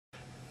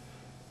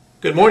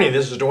Good morning,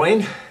 this is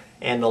Dwayne,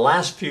 and the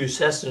last few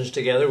sessions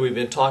together we've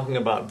been talking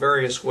about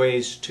various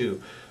ways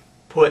to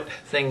put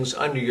things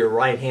under your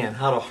right hand,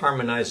 how to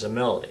harmonize a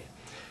melody.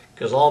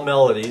 Because all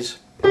melodies,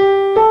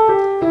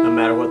 no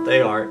matter what they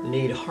are,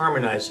 need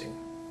harmonizing.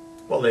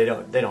 Well, they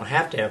don't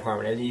have to have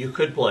harmony. You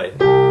could play,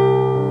 but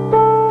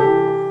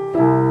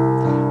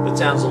it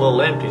sounds a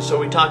little empty. So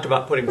we talked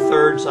about putting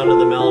thirds under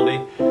the melody.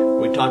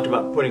 We talked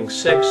about putting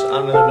sixths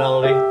under the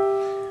melody.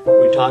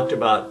 We talked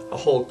about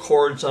whole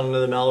chords under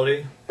the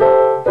melody.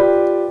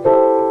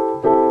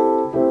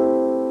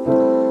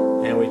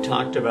 And we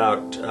talked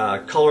about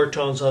color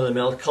tones on the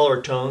melody,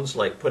 color tones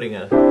like putting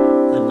a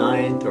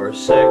ninth or a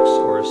sixth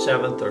or a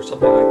seventh or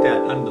something like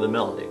that under the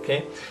melody.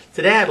 Okay.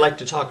 Today I'd like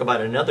to talk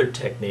about another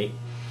technique,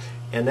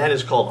 and that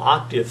is called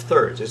octave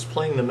thirds. It's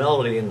playing the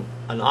melody in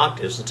an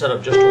octaves instead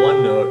of just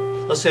one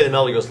note. Let's say the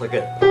melody goes like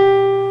that.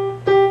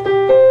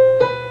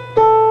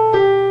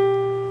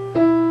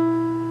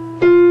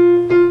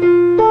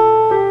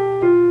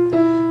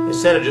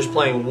 Instead of just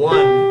playing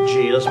one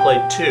G, let's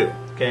play two,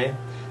 okay?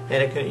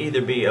 And it can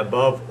either be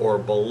above or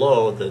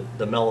below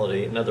the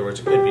melody. In other words,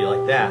 it could be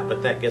like that,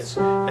 but that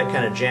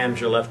kind of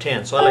jams your left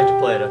hand. So I like to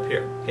play it up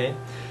here, okay?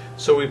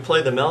 So we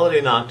play the melody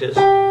in octaves.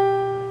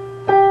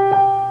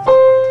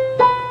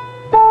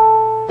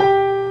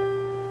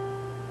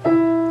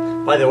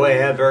 By the way,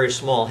 I have very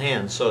small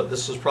hands, so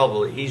this is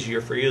probably easier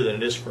for you than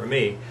it is for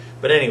me.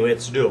 But anyway,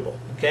 it's doable,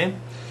 okay?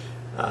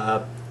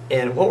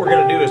 And what we're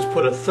going to do is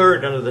put a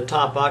third under the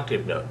top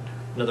octave note.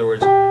 In other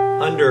words,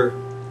 under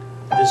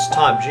this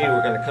top G,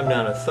 we're going to come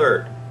down a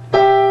third.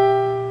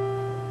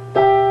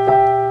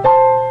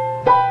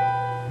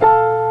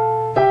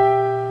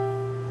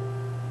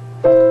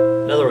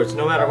 In other words,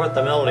 no matter what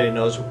the melody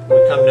knows, we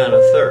come down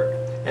a third.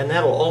 And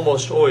that'll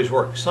almost always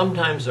work.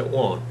 Sometimes it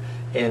won't.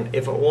 And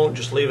if it won't,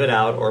 just leave it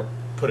out or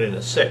put in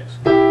a sixth.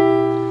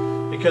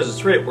 Because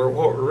it's really, what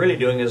we're really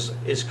doing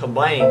is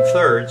combining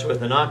thirds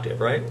with an octave,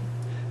 right?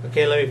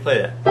 Okay, let me play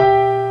that.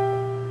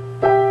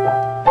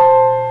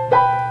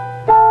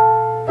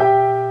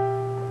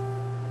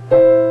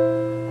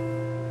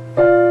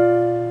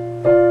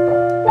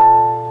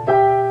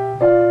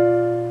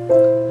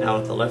 Now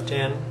with the left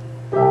hand.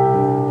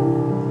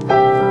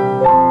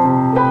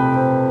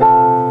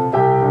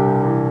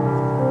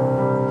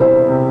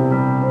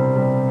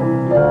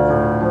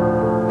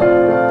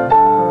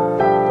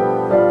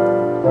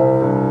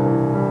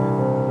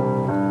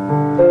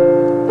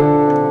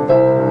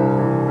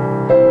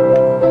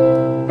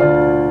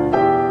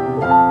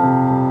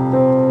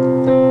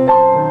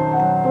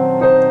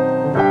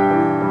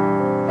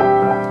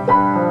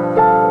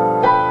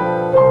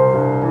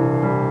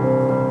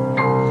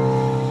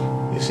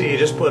 You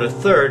just put a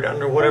third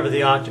under whatever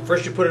the octave.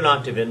 First you put an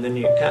octave in, then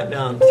you count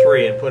down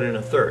three and put in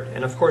a third.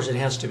 And of course it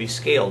has to be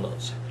scale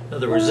notes. In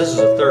other words, this is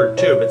a third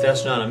too, but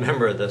that's not a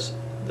member of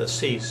the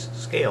C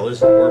scale,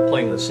 is it? We're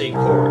playing the C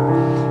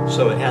chord.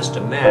 So it has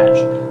to match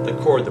the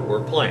chord that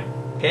we're playing.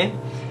 Okay?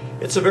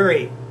 It's a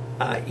very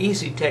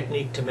easy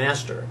technique to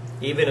master.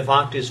 Even if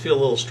octaves feel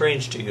a little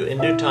strange to you, in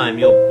due time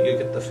you'll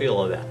get the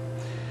feel of that.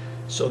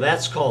 So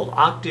that's called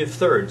octave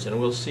thirds, and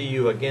we'll see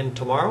you again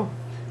tomorrow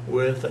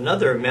with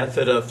another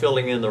method of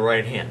filling in the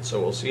right hand.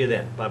 So we'll see you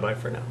then. Bye-bye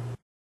for now.